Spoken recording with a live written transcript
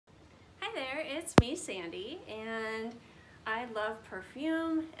it's me, Sandy, and I love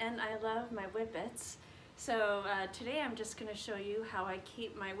perfume and I love my whippets. So today I'm just going to show you how I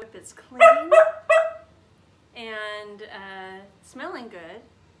keep my whippets clean and smelling good.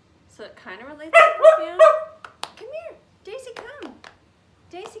 So it kind of relates to perfume. Come here, Daisy, come.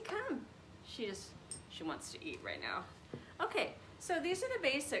 Daisy, come. She wants to eat right now. Okay, so these are the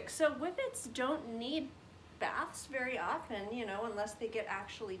basics. So whippets don't need baths very often, you know, unless they get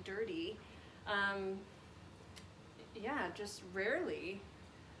actually dirty. Yeah, just rarely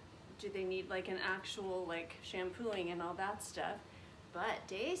do they need like an actual like shampooing and all that stuff. But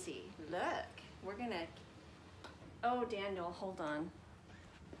Daisy, look, we're gonna, oh Daniel, hold on.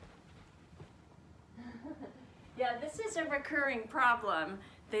 Yeah, this is a recurring problem.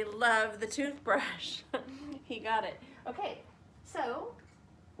 They love the toothbrush. He got it. Okay, so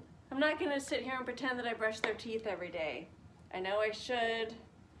I'm not gonna sit here and pretend that I brush their teeth every day. I know I should.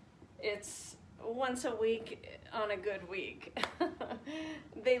 It's once a week on a good week.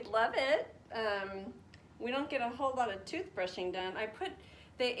 They love it. We don't get a whole lot of toothbrushing done.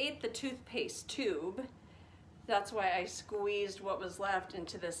 They ate the toothpaste tube. That's why I squeezed what was left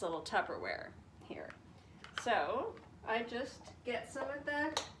into this little Tupperware here. So I just get some of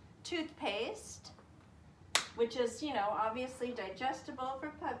the toothpaste, which is, you know, obviously digestible for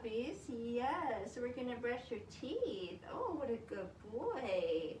puppies. Yes, we're gonna brush your teeth. Oh, what a good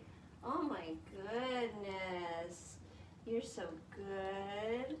boy. Oh my goodness. You're so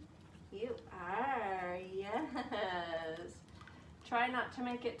good. You are, yes. Try not to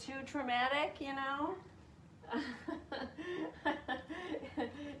make it too traumatic, you know.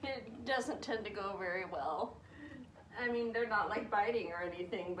 It doesn't tend to go very well. I mean, they're not like biting or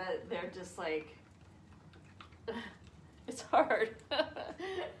anything, but they're just like, it's hard.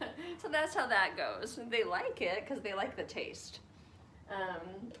 So that's how that goes. They like it because they like the taste.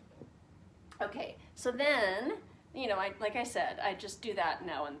 Okay, so then, you know, like I said, I just do that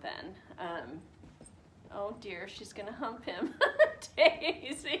now and then. Oh dear, she's gonna hump him.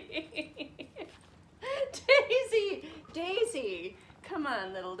 Daisy! Daisy! Daisy! Come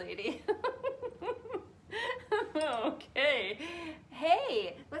on, little lady. Okay.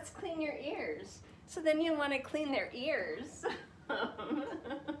 Hey, let's clean your ears. So then you want to clean their ears.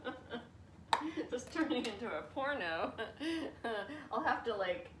 Just turning into a porno. I'll have to,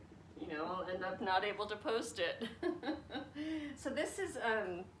 like, you know, I'll end up not able to post it. So this is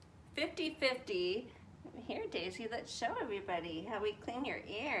 50-50. Here, Daisy, let's show everybody how we clean your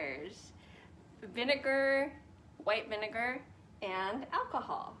ears. Vinegar, white vinegar, and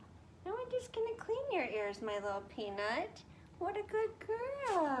alcohol. Now we're just gonna clean your ears, my little peanut. What a good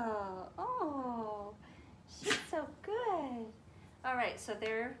girl. Oh, she's so good. All right, so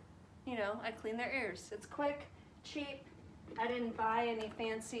they're, you know, I clean their ears. It's quick, cheap. I didn't buy any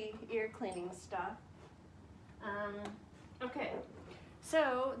fancy ear cleaning stuff. Okay,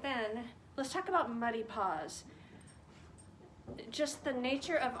 so then let's talk about muddy paws. Just the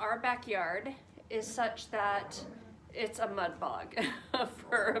nature of our backyard is such that it's a mud bog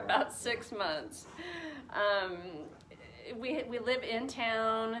for about 6 months. We live in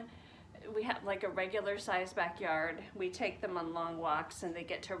town. We have like a regular sized backyard. We take them on long walks and they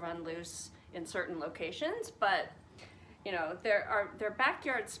get to run loose in certain locations, but you know, their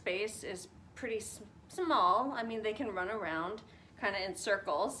backyard space is pretty small. I mean, they can run around kind of in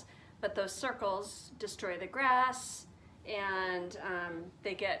circles, but those circles destroy the grass and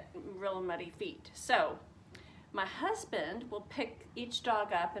they get real muddy feet. So my husband will pick each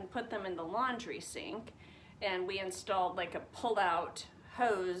dog up and put them in the laundry sink, and we installed like a pull-out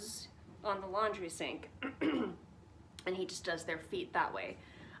hose on the laundry sink and he just does their feet that way.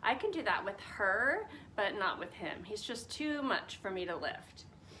 I can do that with her, but not with him. He's just too much for me to lift.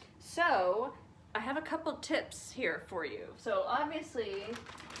 So I have a couple tips here for you. So obviously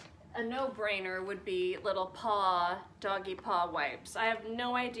a no-brainer would be little doggy paw wipes. I have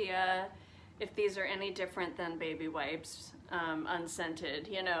no idea if these are any different than baby wipes, unscented,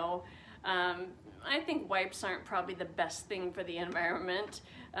 you know. I think wipes aren't probably the best thing for the environment,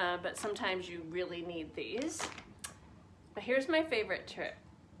 but sometimes you really need these. But here's my favorite tip.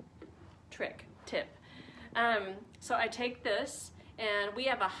 So I take this, and we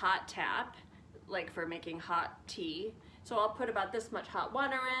have a hot tap, like for making hot tea. So I'll put about this much hot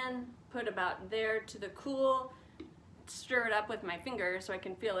water in, put about there to the cool, stir it up with my finger so I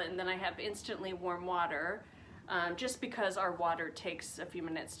can feel it, and then I have instantly warm water, just because our water takes a few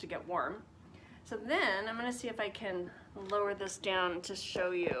minutes to get warm. So then I'm gonna see if I can lower this down to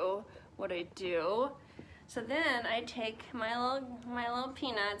show you what I do. So then I take my little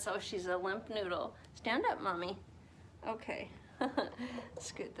peanuts. Oh, she's a limp noodle. Stand up, mommy. Okay,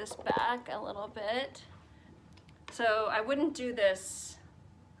 Scoot this back a little bit. So I wouldn't do this,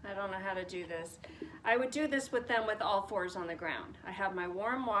 I don't know how to do this. I would do this with them with all fours on the ground. I have my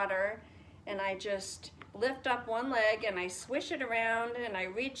warm water and I just lift up one leg and I swish it around and I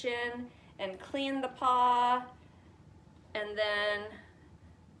reach in and clean the paw and then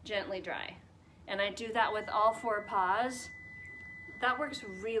gently dry. And I do that with all four paws. That works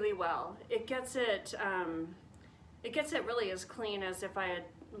really well. It gets it really as clean as if I had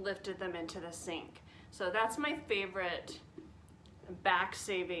lifted them into the sink. So that's my favorite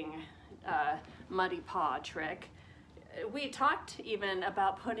back-saving muddy paw trick. We talked even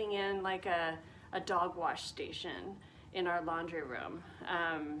about putting in like a dog wash station in our laundry room.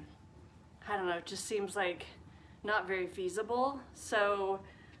 I don't know, it just seems like not very feasible. So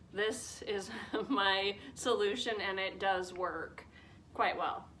this is my solution and it does work quite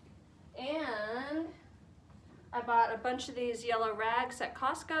well. And I bought a bunch of these yellow rags at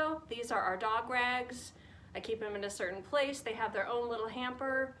Costco. These are our dog rags. I keep them in a certain place. They have their own little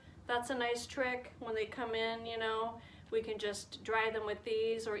hamper. That's a nice trick. When they come in, you know, we can just dry them with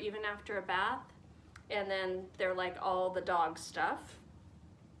these or even after a bath. And then they're like all the dog stuff.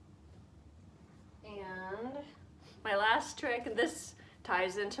 And my last trick, and this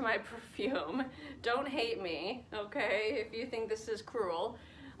ties into my perfume. Don't hate me, okay, if you think this is cruel.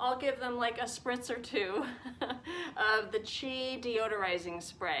 I'll give them like a spritz or two of the Chi deodorizing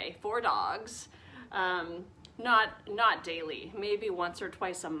spray for dogs. Not daily, maybe once or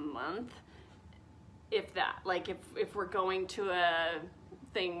twice a month, if that. Like if we're going to a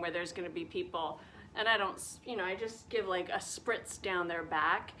thing where there's gonna be people, and I don't, you know, I just give like a spritz down their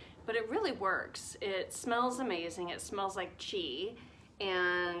back, but it really works. It smells amazing. It smells like Chi,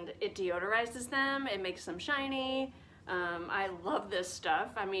 and it deodorizes them. It makes them shiny. I love this stuff.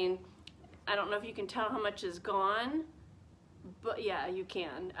 I mean, I don't know if you can tell how much is gone, but yeah, you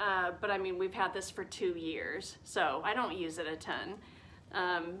can. But I mean, we've had this for 2 years, so I don't use it a ton.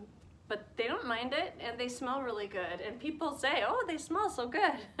 But they don't mind it, and they smell really good. And people say, oh, they smell so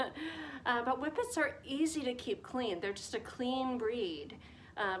good. But whippets are easy to keep clean. They're just a clean breed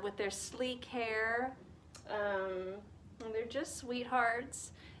with their sleek hair. And they're just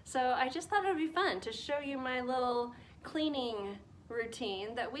sweethearts. So I just thought it would be fun to show you my little cleaning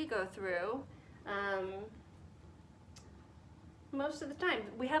routine that we go through. Most of the time.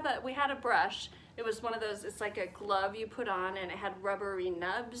 We had a brush. It was one of those, it's like a glove you put on and it had rubbery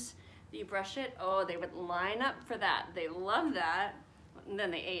nubs. You brush it, oh, they would line up for that. They love that, and then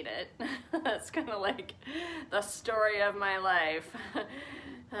they ate it. That's kind of like the story of my life.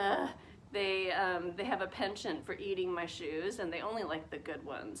 They have a penchant for eating my shoes, and they only like the good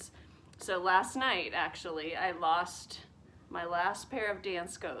ones. So last night, actually, I lost my last pair of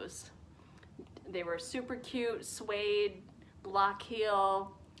Danskos. They were super cute, suede, block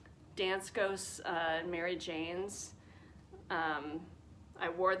heel, Danskos Mary Janes. I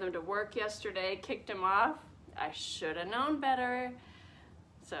wore them to work yesterday, kicked them off. I should have known better.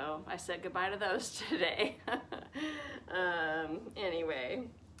 So I said goodbye to those today. Anyway,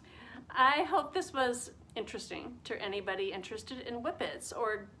 I hope this was interesting to anybody interested in whippets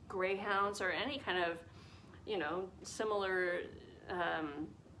or greyhounds or any kind of, you know, similar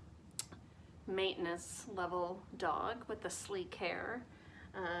maintenance level dog with the sleek hair.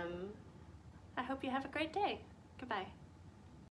 I hope you have a great day. Goodbye.